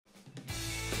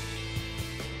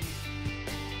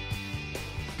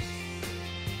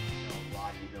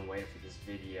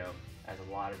video, as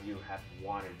a lot of you have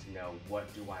wanted to know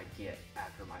what do I get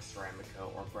after my ceramic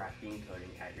coat or graphene coating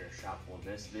at your shop. Well,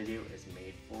 this video is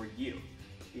made for you.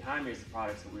 Behind me is the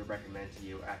products that we recommend to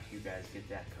you after you guys get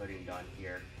that coating done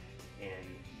here, and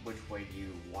which way you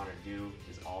want to do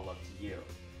is all up to you.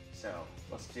 So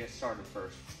let's get started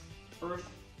first. First,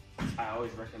 I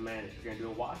always recommend, if you're gonna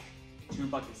do a wash,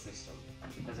 2-bucket system.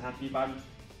 It doesn't have to be by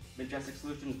Majestic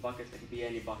Solutions buckets, it can be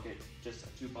any bucket, just a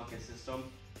 2-bucket system.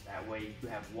 That way you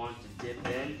have one to dip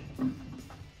in,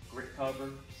 grit cover,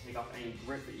 take off any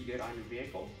grit that you get on your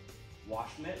vehicle,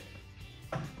 wash mitt.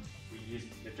 We use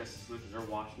Majestic Solutions or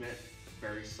wash mitt,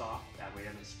 very soft, that way it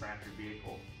doesn't scratch your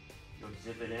vehicle. You'll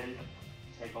dip it in,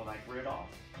 take all that grit off,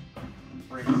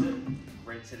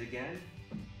 rinse it again,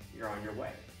 you're on your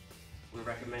way. We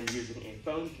recommend using a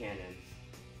foam cannon.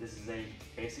 This is a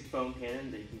basic foam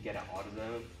cannon that you can get at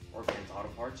AutoZone or Ben's Auto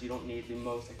Parts. You don't need the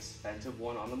most expensive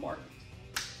one on the market.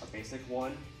 A basic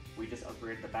one, we just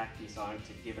upgraded the back piece on it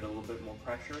to give it a little bit more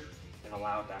pressure and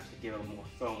allow it to actually give it a little more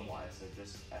foam-wise, so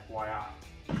just FYI.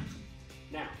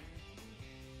 Now,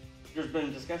 there's been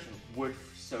a discussion, which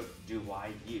soap do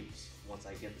I use once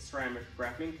I get the ceramic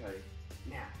graphene coating?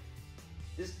 Now,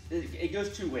 it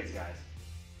goes two ways, guys.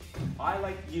 I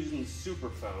like using super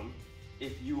foam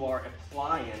if you are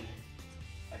applying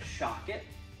a Shock-It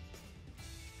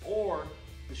or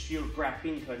the Shield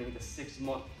graphene coating, the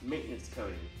 6-month maintenance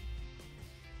coating.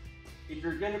 If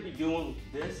you're gonna be doing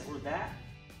this or that,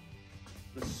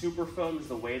 the super foam is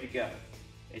the way to go.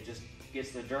 It just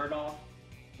gets the dirt off,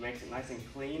 makes it nice and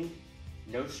clean,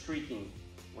 no streaking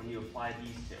when you apply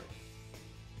these two.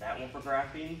 That one for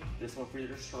graphene, this one for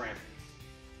your ceramics.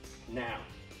 Now,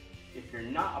 if you're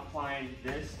not applying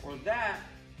this or that,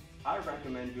 I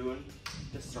recommend doing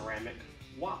the ceramic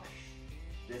wash.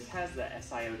 This has the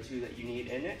SiO2 that you need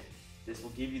in it. This will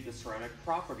give you the ceramic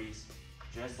properties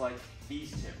just like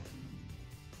these two.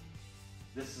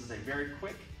 This is a very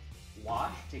quick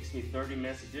wash, takes me 30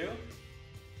 minutes to do.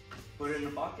 Put it in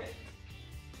a bucket.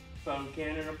 Foam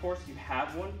cannon, of course, you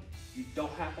have one. You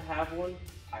don't have to have one.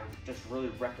 I just really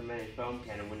recommend a foam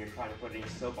cannon when you're trying to put any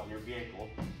soap on your vehicle,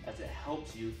 as it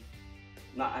helps you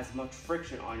not as much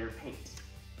friction on your paint.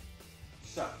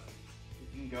 So,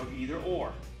 you can go either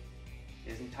or.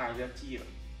 It is entirely up to you.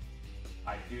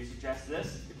 I do suggest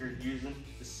this if you're using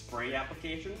the spray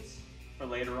applications for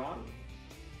later on.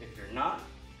 If you're not,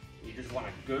 you just want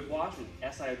a good wash and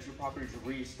SiO2 properties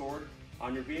restored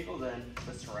on your vehicle, then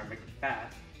the ceramic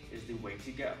bath is the way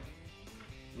to go.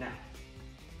 Now,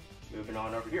 moving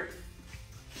on over here.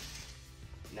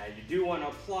 Now you do want to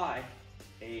apply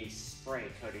a spray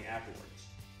coating afterwards.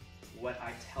 What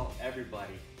I tell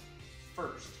everybody,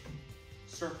 first,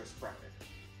 surface prep it.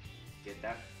 Get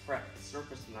that prep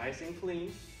surface nice and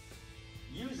clean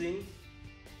using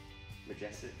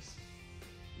Majestic's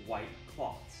white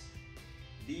cloths.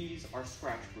 These are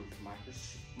scratch proof,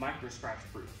 micro scratch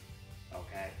proof,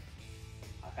 okay?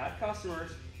 I've had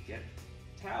customers get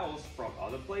towels from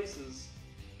other places.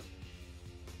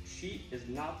 Cheap is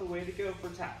not the way to go for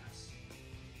towels.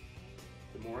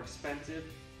 The more expensive,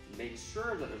 make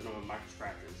sure that there's no micro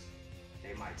scratches.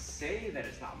 They might say that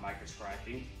it's not micro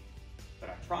scratching, but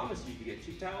I promise you, if you get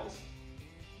cheap towels,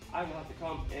 I will have to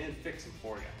come and fix them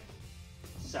for you.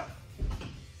 So,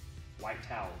 white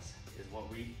towels is what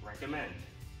we recommend.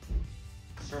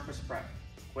 Surface prep,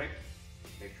 quick,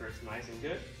 make sure it's nice and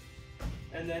good,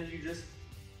 and then you just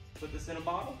put this in a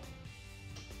bottle,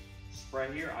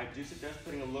 spray here. I do suggest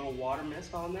putting a little water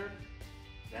mist on there,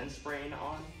 then spraying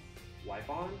on, wipe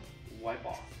off.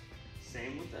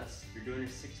 Same with this. If you're doing a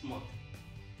 6-month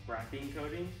graphene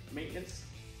coating maintenance,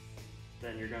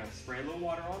 then you're gonna spray a little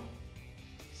water on,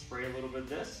 spray a little bit of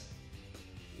this,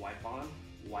 wipe on,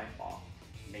 wipe off.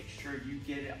 Make sure you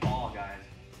get it all, guys,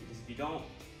 because if you don't,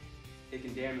 it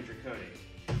can damage your coating.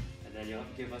 And then you'll have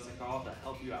to give us a call to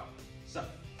help you out. So,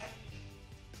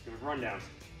 let's give it a rundown.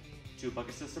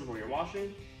 2-bucket system where you're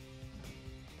washing,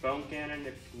 foam cannon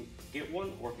if you can get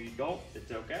one, or if you don't,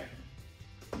 it's okay.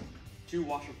 2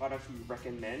 washing products we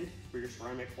recommend for your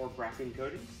ceramic or graphene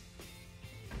coatings.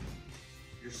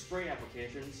 Your spray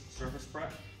applications, surface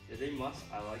prep is a must.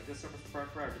 I like the surface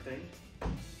prep for everything.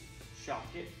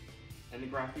 Shock-It and the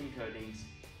graphene coatings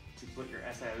to put your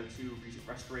SiO2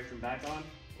 restoration back on,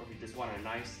 or if you just want a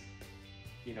nice,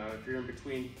 if you're in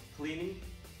between cleaning,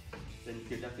 then you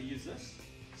can definitely use this.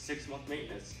 6-month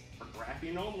maintenance for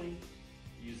graphene only,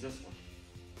 use this one.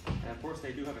 And of course,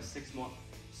 they do have a 6-month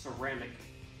ceramic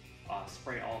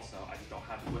spray also. I just don't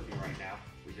have it with me right now.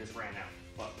 We just ran out.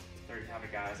 But there you have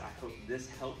it, guys. I hope this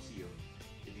helps you.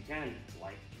 If you can,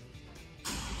 like,